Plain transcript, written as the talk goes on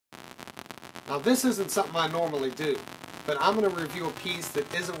Now this isn't something I normally do, but I'm going to review a piece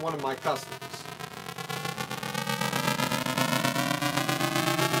that isn't one of my customs.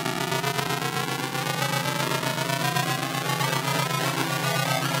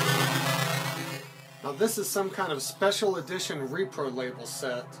 Now this is some kind of special edition Reprolabel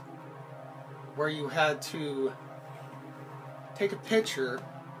set where you had to take a picture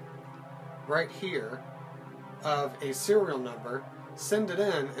right here of a serial number, send it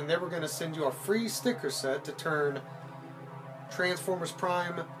in, and they were going to send you a free sticker set to turn Transformers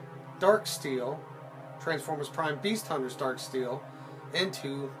Prime Darksteel, Transformers Prime Beast Hunters Darksteel,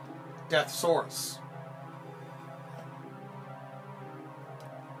 into Deathsaurus.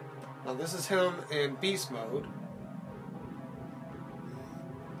 Now this is him in beast mode.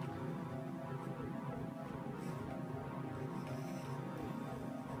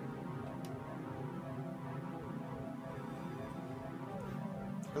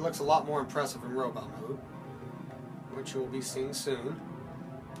 It looks a lot more impressive in robot mode, which you'll be seeing soon.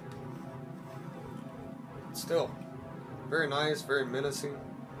 Still, very nice, very menacing.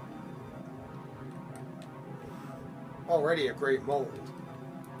 Already a great mold.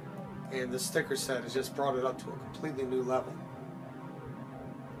 And this sticker set has just brought it up to a completely new level.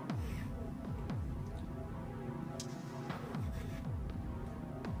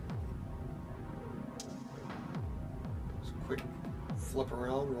 Just a quick flip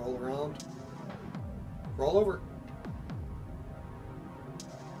around, roll over,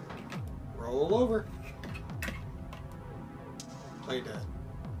 roll over, play dead.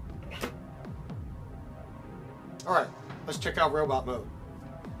 Alright, let's check out robot mode.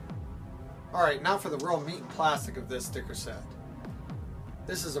 Alright, now for the real meat and plastic of this sticker set.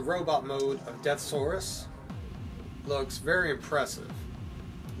 This is a robot mode of Deathsaurus. Looks very impressive.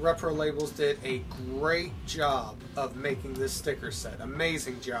 Reprolabels did a great job of making this sticker set.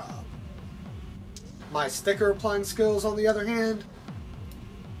 Amazing job. My sticker applying skills, on the other hand,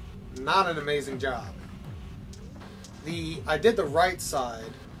 not an amazing job. I did the right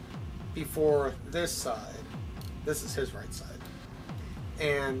side before this side. This is his right side.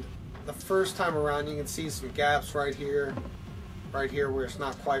 And the first time around you can see some gaps right here where it's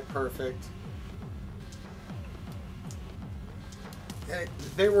not quite perfect.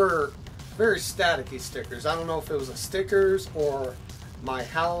 They were very staticky stickers. I don't know if it was the stickers or my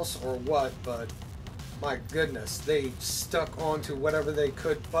house or what, but my goodness, they stuck onto whatever they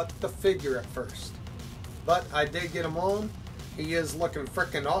could but the figure at first. But I did get him on. He is looking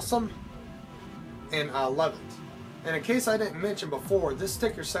freaking awesome, and I love it. And in case I didn't mention before, this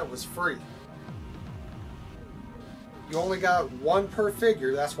sticker set was free. You only got one per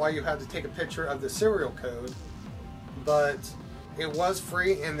figure, that's why you had to take a picture of the serial code. But it was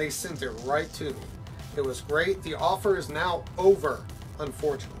free and they sent it right to me. It was great. The offer is now over,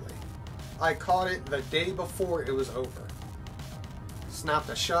 unfortunately. I caught it the day before it was over. Snapped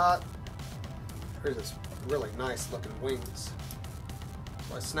a shot. Here's this really nice looking wings.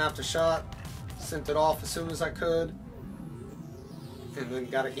 So I snapped a shot, sent it off as soon as I could, and then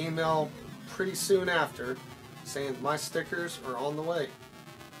got an email pretty soon after saying my stickers are on the way.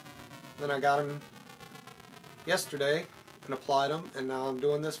 Then I got them yesterday and applied them, and now I'm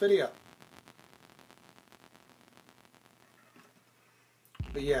doing this video.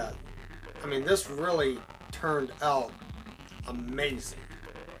 But yeah, I mean, this really turned out amazing.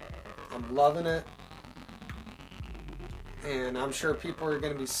 I'm loving it. And I'm sure people are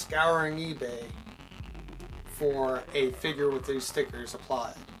going to be scouring eBay for a figure with these stickers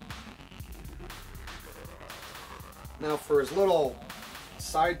applied. Now for his little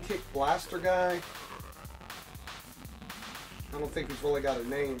sidekick blaster guy, I don't think he's really got a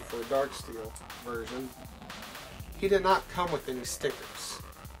name for a Darksteel version. He did not come with any stickers.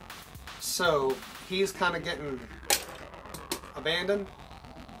 So he's kind of getting abandoned,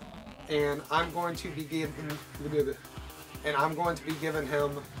 and I'm going to be giving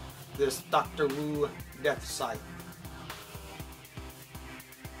him this Dr. Wu Death Sight.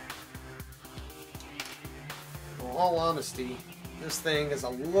 In all honesty, this thing is a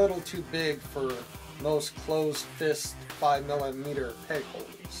little too big for most closed fist 5mm peg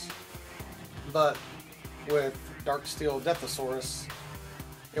holes. But with Darksteel Deathsaurus,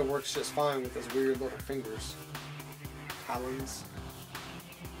 it works just fine with his weird little fingers. Talons.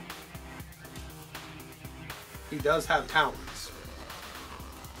 He does have talons.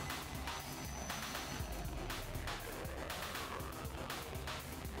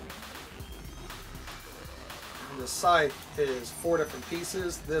 And the scythe is 4 different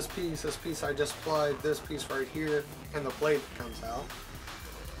pieces. This piece I just applied, this piece right here, and the blade that comes out.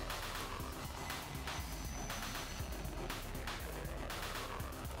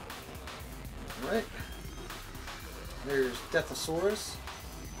 Alright. There's Deathsaurus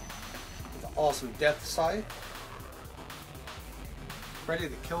with an awesome death sight. Ready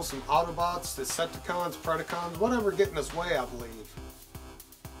to kill some Autobots, Decepticons, Predacons, whatever get in his way, I believe.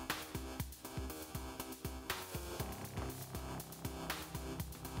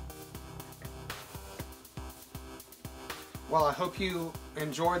 Well, I hope you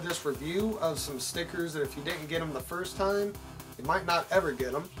enjoyed this review of some stickers that if you didn't get them the first time, you might not ever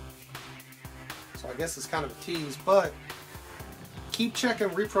get them. So I guess it's kind of a tease, but keep checking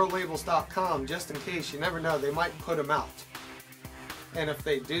Reprolabels.com just in case. You never know, they might put them out. And if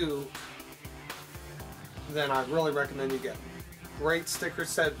they do, then I really recommend you get them. Great sticker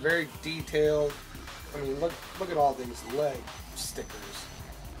set, very detailed. I mean, look at all these leg stickers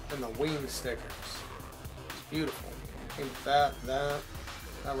and the wing stickers. It's beautiful. I think that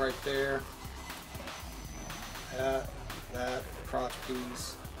right there, that crotch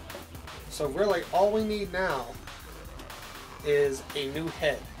piece. So really, all we need now is a new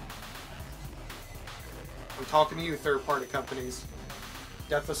head. I'm talking to you, third-party companies.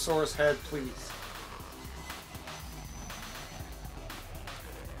 Deathsaurus head, please.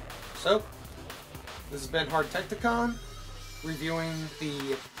 So, this has been Hardtekticon, reviewing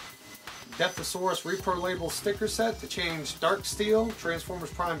the Deathsaurus Reprolabels sticker set to change Darksteel,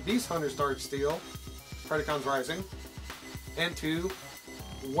 Transformers Prime Beast Hunters Darksteel, Predacons Rising, into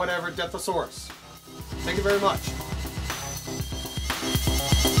whatever Deathsaurus. Thank you very much.